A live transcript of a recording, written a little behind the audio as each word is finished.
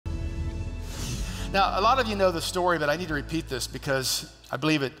Now, a lot of you know the story, but I need to repeat this because I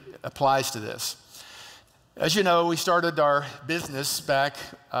believe it applies to this. As you know, we started our business back,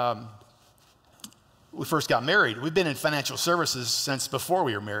 we first got married. We've been in financial services since before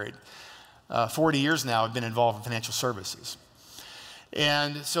we were married. 40 years now I've been involved in financial services.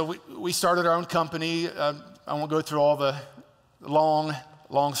 And so we started our own company. I won't go through all the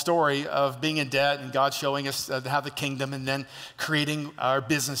long story of being in debt and God showing us how the kingdom and then creating our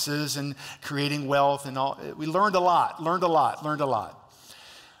businesses and creating wealth and all. We learned a lot.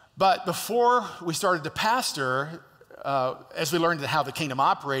 But before we started to pastor, as we learned how the kingdom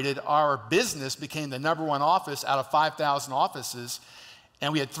operated, our business became the #1 office out of 5,000 offices,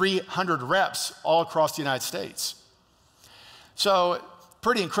 and we had 300 reps all across the United States. So,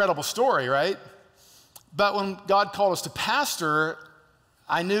 pretty incredible story, right? But when God called us to pastor,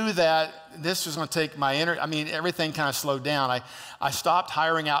 I knew that this was going to take my energy. I mean, everything kind of slowed down. I stopped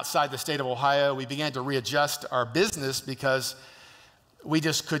hiring outside the state of Ohio. We began to readjust our business because we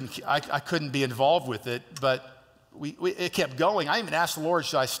just couldn't, I couldn't be involved with it, but it kept going. I even asked the Lord,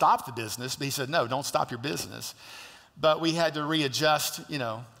 should I stop the business? But he said, no, don't stop your business. But we had to readjust,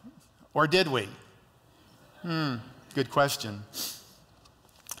 or did we? Good question.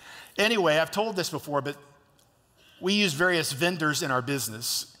 Anyway, I've told this before, but we use various vendors in our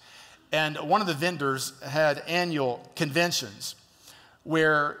business. And one of the vendors had annual conventions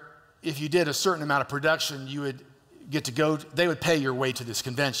where if you did a certain amount of production, you would get to go, they would pay your way to this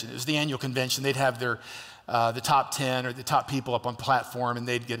convention. It was the annual convention. They'd have their the top 10 or the top people up on platform, and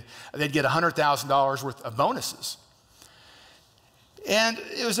they'd get $100,000 worth of bonuses. And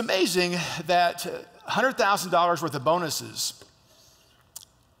it was amazing that $100,000 worth of bonuses,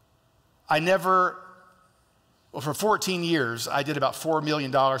 for 14 years, I did about $4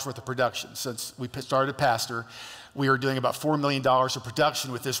 million worth of production. Since we started pastor, we were doing about $4 million of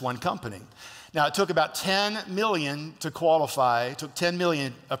production with this one company. Now, it took about $10 million to qualify. It took $10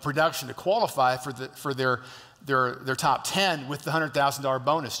 million of production to qualify for their top 10 with the $100,000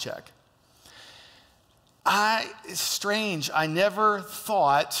 bonus check. It's strange. I never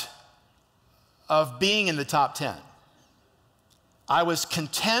thought of being in the top 10. I was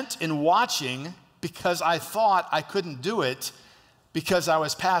content in watching because I thought I couldn't do it because I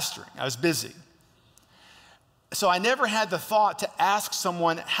was pastoring. I was busy. So I never had the thought to ask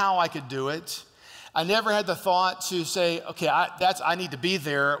someone how I could do it. I never had the thought to say, okay, I need to be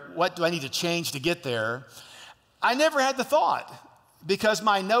there. What do I need to change to get there? I never had the thought because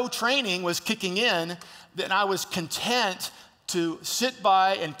my no training was kicking in, that I was content to sit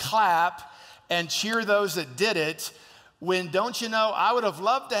by and clap and cheer those that did it when, don't you know, I would have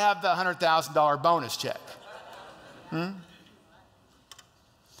loved to have the $100,000 bonus check. And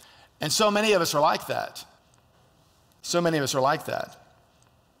so many of us are like that. So many of us are like that.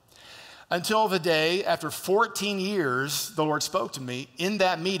 Until the day, after 14 years, the Lord spoke to me in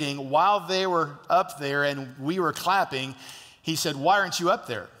that meeting while they were up there and we were clapping. He said, why aren't you up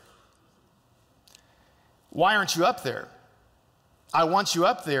there? Why aren't you up there? I want you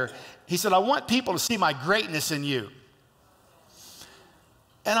up there. He said, I want people to see my greatness in you.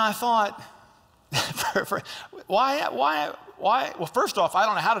 And I thought, why? Well, first off, I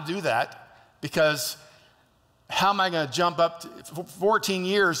don't know how to do that because how am I going to jump up to 14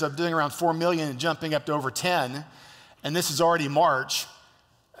 years of doing around 4 million and jumping up to over 10, and this is already March.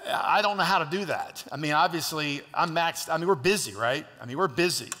 I don't know how to do that. I mean, obviously, I'm maxed. I mean, we're busy, right? I mean, we're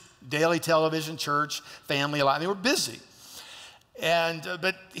busy. Daily television, church, family, a lot. I mean, we're busy. And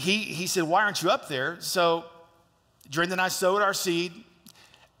but he said, why aren't you up there? So Drenda and I sowed our seed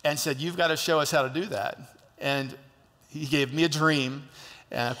and said, you've got to show us how to do that. And he gave me a dream.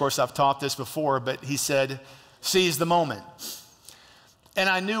 And of course, I've taught this before, but he said, seize the moment. And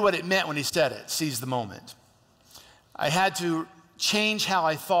I knew what it meant when he said it, seize the moment. I had to change how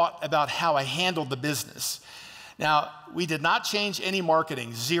I thought about how I handled the business. Now, we did not change any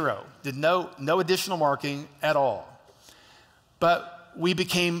marketing, zero. Did no additional marketing at all. But we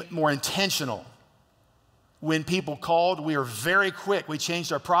became more intentional. When people called, we were very quick. We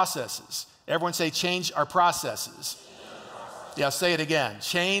changed our processes. Everyone say, change our processes. Yeah, say it again.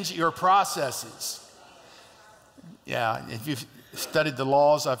 Change your processes. Yeah, if you've studied the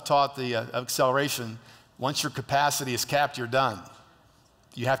laws, I've taught the acceleration. Once your capacity is capped, you're done.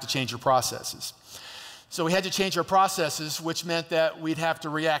 You have to change your processes. So we had to change our processes, which meant that we'd have to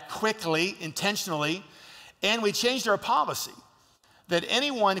react quickly, intentionally, and we changed our policy. That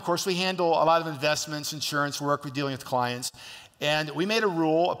anyone, of course, we handle a lot of investments, insurance work, we're dealing with clients, and we made a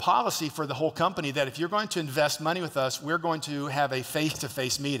rule, a policy for the whole company that if you're going to invest money with us, we're going to have a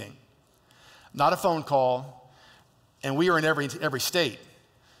face-to-face meeting, not a phone call, and we are in every state.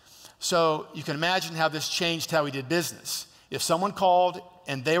 So you can imagine how this changed how we did business. If someone called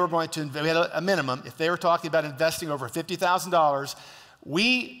and they were going to, we had a minimum, if they were talking about investing over $50,000,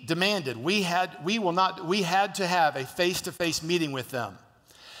 we demanded, we had to have a face-to-face meeting with them.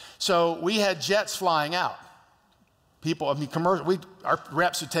 So we had jets flying out. Our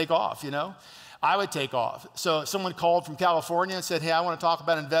reps would take off, I would take off. So if someone called from California and said, hey, I want to talk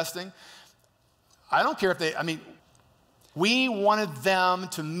about investing. I don't care if we wanted them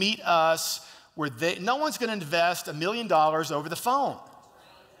to meet us where no one's going to invest $1 million over the phone,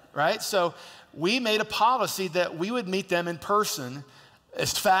 right? So we made a policy that we would meet them in person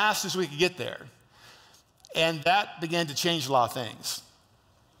as fast as we could get there. And that began to change a lot of things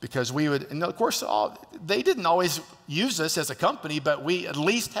because and of course, they didn't always use us as a company, but we at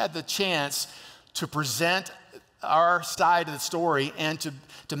least had the chance to present our side of the story and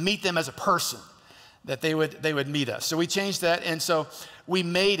to meet them as a person, that they would meet us. So we changed that, and so we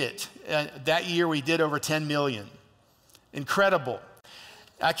made it. That year we did over 10 million. Incredible.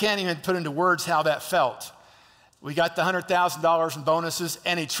 I can't even put into words how that felt. We got the $100,000 in bonuses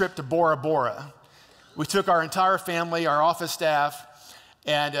and a trip to Bora Bora. We took our entire family, our office staff,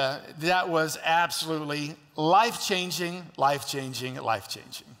 and that was absolutely life-changing, life-changing,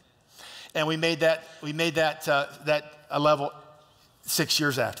 life-changing. And we made that a level 6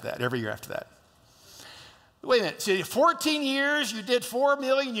 years after that, every year after that. Wait a minute, so 14 years, you did 4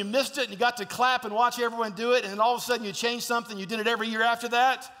 million, you missed it, and you got to clap and watch everyone do it, and then all of a sudden you changed something, you did it every year after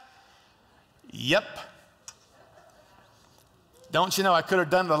that? Yep. Don't you know I could have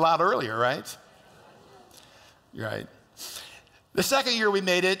done it a lot earlier, right? You're right. The second year we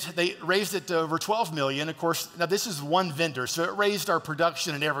made it, they raised it to over 12 million. Of course, now this is one vendor, so it raised our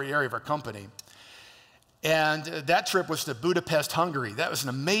production in every area of our company. And that trip was to Budapest, Hungary. That was an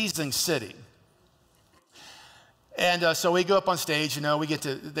amazing city. And so we go up on stage,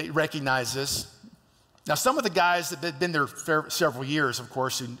 they recognize us. Now, some of the guys that had been there for several years, of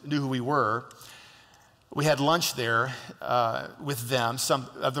course, who knew who we were, we had lunch there with them, some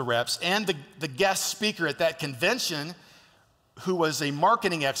of the reps, and the guest speaker at that convention, who was a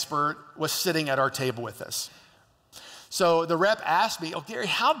marketing expert, was sitting at our table with us. So the rep asked me, Gary,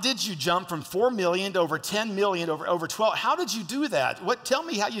 how did you jump from 4 million to over 10 million, over 12? How did you do that? Tell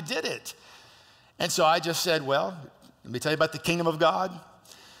me how you did it. And so I just said, well, let me tell you about the kingdom of God.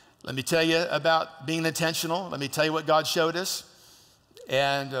 Let me tell you about being intentional. Let me tell you what God showed us.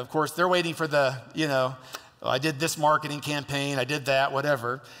 And of course, they're waiting for I did this marketing campaign, I did that,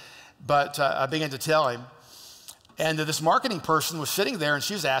 whatever. But I began to tell him. And this marketing person was sitting there and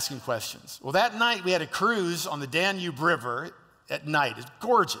she was asking questions. Well, that night we had a cruise on the Danube River at night. It's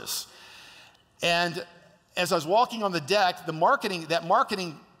gorgeous. And as I was walking on the deck, that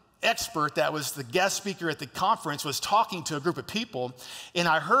marketing expert that was the guest speaker at the conference was talking to a group of people, and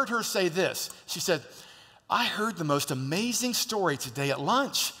I heard her say this. She said, I heard the most amazing story today at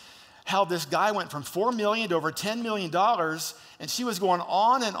lunch, how this guy went from 4 million to over $10 million, and she was going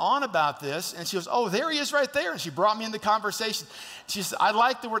on and on about this, and she goes, oh, there he is right there, and she brought me in the conversation. She said, I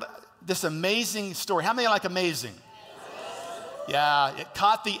like the word, this amazing story. How many like amazing? Yeah, it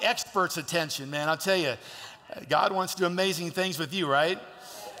caught the expert's attention, man. I'll tell you, God wants to do amazing things with you, right?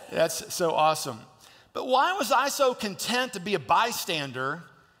 That's so awesome. But why was I so content to be a bystander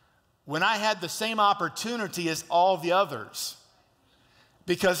when I had the same opportunity as all the others?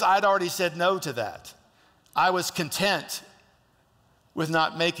 Because I'd already said no to that. I was content with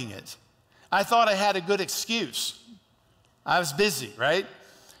not making it. I thought I had a good excuse. I was busy, right?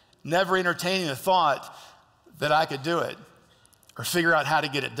 Never entertaining the thought that I could do it or figure out how to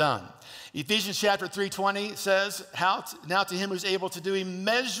get it done. Ephesians chapter 3:20 says, now to him who's able to do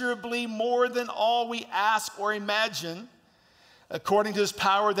immeasurably more than all we ask or imagine, according to his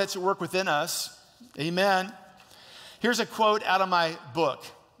power that's at work within us. Amen. Here's a quote out of my book.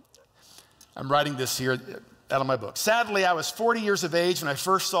 I'm writing this here out of my book. Sadly, I was 40 years of age when I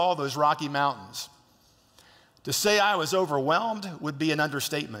first saw those Rocky Mountains. To say I was overwhelmed would be an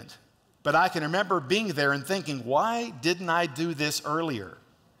understatement, but I can remember being there and thinking, why didn't I do this earlier?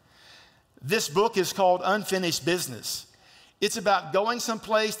 This book is called Unfinished Business. It's about going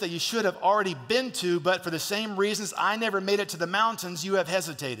someplace that you should have already been to, but for the same reasons I never made it to the mountains, you have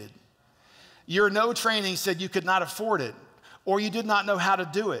hesitated. Your no training said you could not afford it, or you did not know how to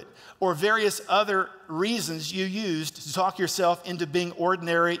do it, or various other reasons you used to talk yourself into being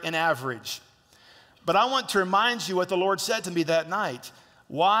ordinary and average. But I want to remind you what the Lord said to me that night.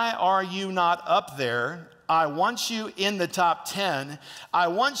 Why are you not up there? I want you in the top 10. I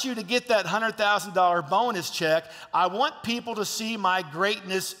want you to get that $100,000 bonus check. I want people to see my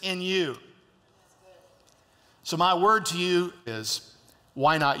greatness in you. So my word to you is,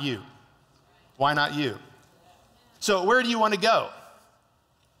 Why not you? Why not you? So where do you want to go?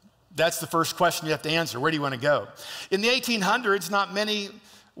 That's the first question you have to answer. Where do you want to go? In the 1800s, not many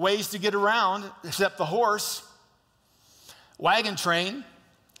ways to get around except the horse. Wagon train.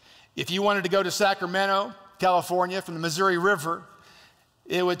 If you wanted to go to Sacramento, California from the Missouri River,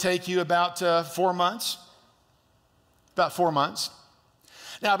 it would take you about 4 months. About 4 months.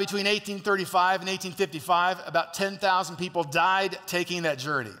 Now, between 1835 and 1855, about 10,000 people died taking that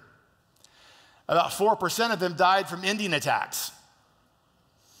journey. About 4% of them died from Indian attacks.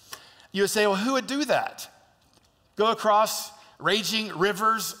 You would say, well, who would do that? Go across raging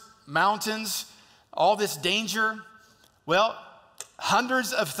rivers, mountains, all this danger? Well,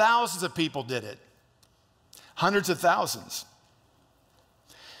 hundreds of thousands of people did it. Hundreds of thousands.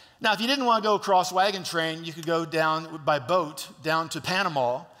 Now, if you didn't want to go across wagon train, you could go down by boat down to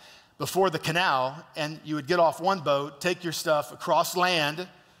Panama before the canal, and you would get off one boat, take your stuff across land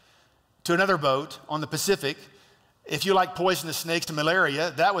to another boat on the Pacific. If you like poisonous snakes and malaria,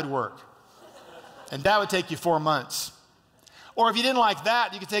 that would work. And that would take you 4 months. Or if you didn't like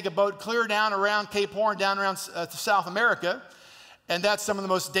that, you could take a boat clear down around Cape Horn, down around South America, and that's some of the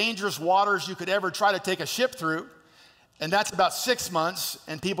most dangerous waters you could ever try to take a ship through. And that's about 6 months,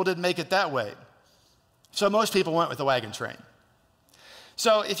 and people didn't make it that way. So most people went with the wagon train.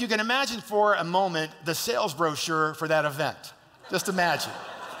 So if you can imagine for a moment the sales brochure for that event, just imagine.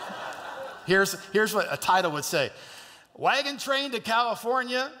 Here's what a title would say. Wagon train to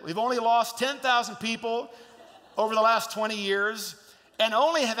California. We've only lost 10,000 people over the last 20 years and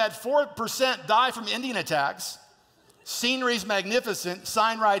only have had 4% die from Indian attacks. Scenery's magnificent.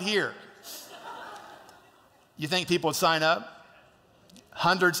 Sign right here. You think people would sign up?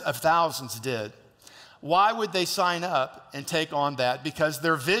 Hundreds of thousands did. Why would they sign up and take on that? Because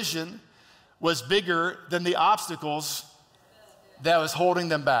their vision was bigger than the obstacles that was holding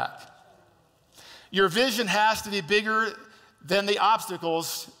them back. Your vision has to be bigger than the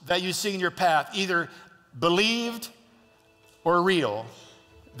obstacles that you see in your path, either believed or real.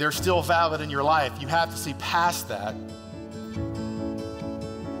 They're still valid in your life. You have to see past that